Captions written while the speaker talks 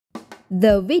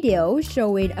The videos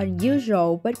showing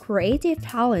unusual but creative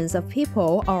talents of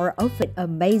people are often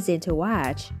amazing to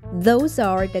watch. Those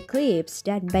are the clips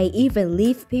that may even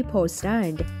leave people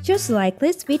stunned. Just like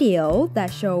this video that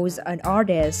shows an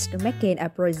artist making a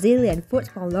Brazilian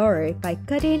footballer by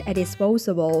cutting a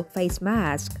disposable face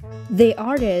mask. The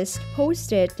artist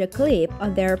posted the clip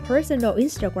on their personal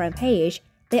Instagram page.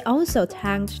 They also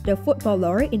tagged the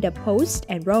footballer in the post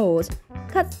and wrote,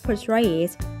 "Cut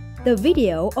portrait." The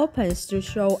video opens to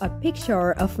show a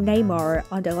picture of Neymar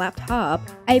on the laptop.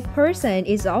 A person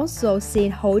is also seen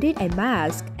holding a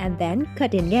mask and then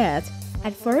cutting it.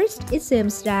 At first, it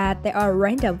seems that they are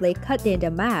randomly cutting the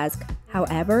mask.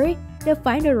 However, the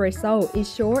final result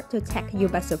is sure to take you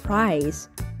by surprise.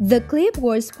 The clip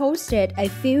was posted a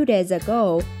few days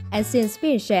ago, and since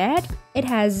being shared, it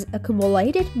has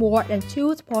accumulated more than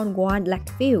 2.1 lakh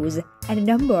views, and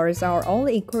the numbers are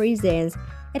only increasing.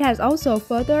 It has also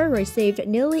further received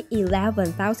nearly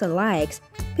 11,000 likes.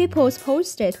 People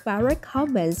posted viral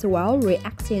comments while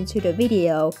reacting to the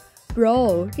video.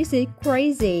 "Bro, this is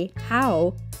crazy.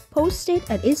 How?" posted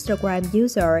an Instagram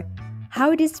user.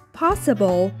 "How is this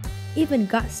possible?" Even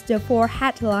got the full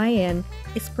headline,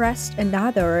 expressed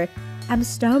another. "I'm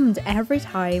stumped every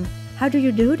time. How do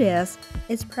you do this?"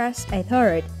 expressed a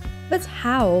third. "But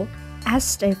how?"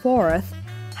 asked a fourth.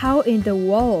 "How in the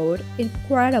world?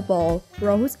 Incredible,"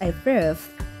 wrote a fifth.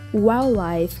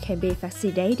 Wildlife can be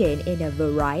fascinating in a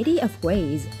variety of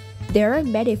ways. There are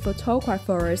many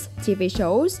photographers, TV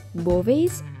shows,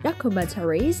 movies,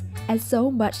 documentaries, and so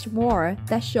much more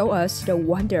that show us the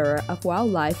wonder of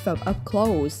wildlife from up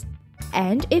close.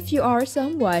 And if you are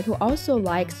someone who also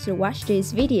likes to watch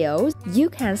these videos,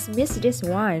 you can't miss this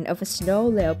one of a snow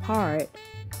leopard.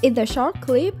 In the short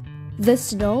clip, the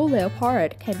snow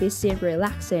leopard can be seen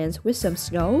relaxing with some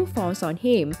snow falls on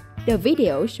him. The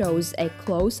video shows a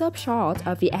close-up shot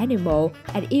of the animal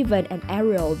and even an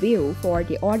aerial view for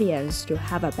the audience to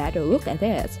have a better look at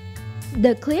it.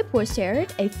 The clip was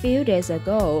shared a few days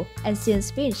ago, and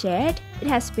since being shared, it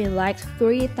has been liked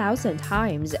 3,000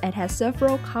 times and has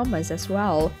several comments as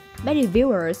well. Many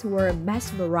viewers were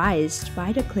mesmerized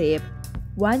by the clip.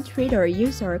 One Twitter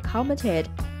user commented,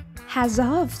 "Hats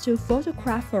off to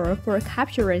photographer for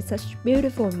capturing such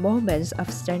beautiful moments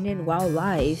of stunning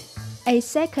wildlife." A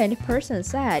second person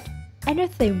said,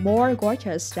 "Anything more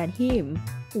gorgeous than him.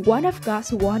 One of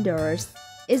God's wonders.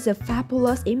 It's a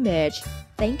fabulous image.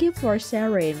 Thank you for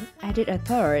sharing," added a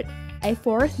third. A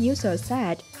fourth user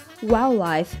said,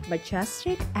 "Wildlife,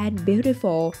 majestic and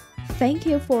beautiful. Thank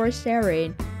you for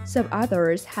sharing." Some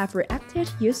others have reacted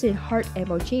using heart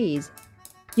emojis.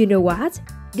 You know what?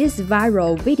 This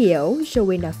viral video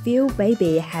showing a few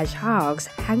baby hedgehogs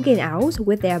hanging out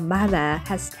with their mama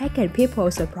has taken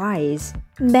people surprise.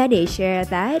 Many share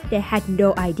that they had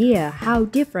no idea how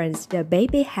different the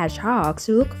baby hedgehogs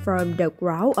look from the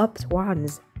grown-up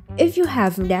ones. If you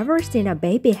have never seen a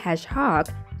baby hedgehog,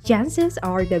 chances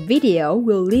are the video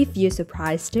will leave you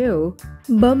surprised too.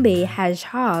 Mommy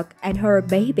Hedgehog and her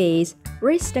babies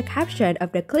reads the caption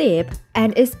of the clip,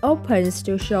 and it opens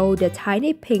to show the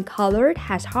tiny pink-colored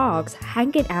hedgehogs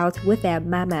hanging out with their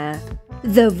mama.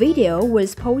 The video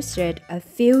was posted a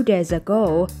few days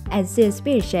ago, and since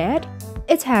being shared,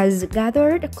 it has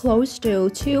gathered close to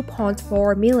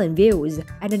 2.4 million views,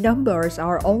 and the numbers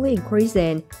are only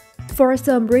increasing. "For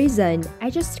some reason, I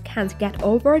just can't get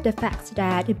over the fact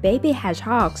that baby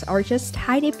hedgehogs are just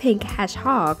tiny pink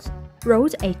hedgehogs,"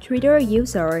 wrote a Twitter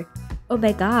user. "Oh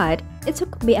my god, it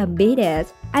took me a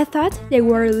minute. I thought they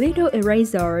were little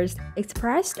erasers,"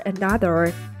 expressed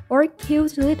another. "Or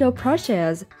cute little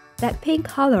brushes. That pink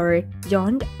color,"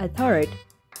 yawned a third.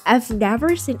 "I've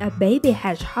never seen a baby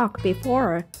hedgehog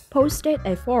before," posted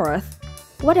a fourth.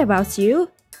 "What about you?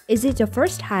 Is it the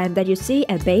first time that you see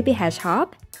a baby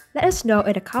hedgehog? Let us know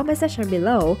in the comment section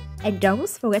below, and don't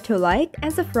forget to like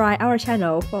and subscribe our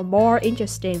channel for more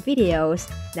interesting videos.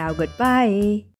 Now goodbye!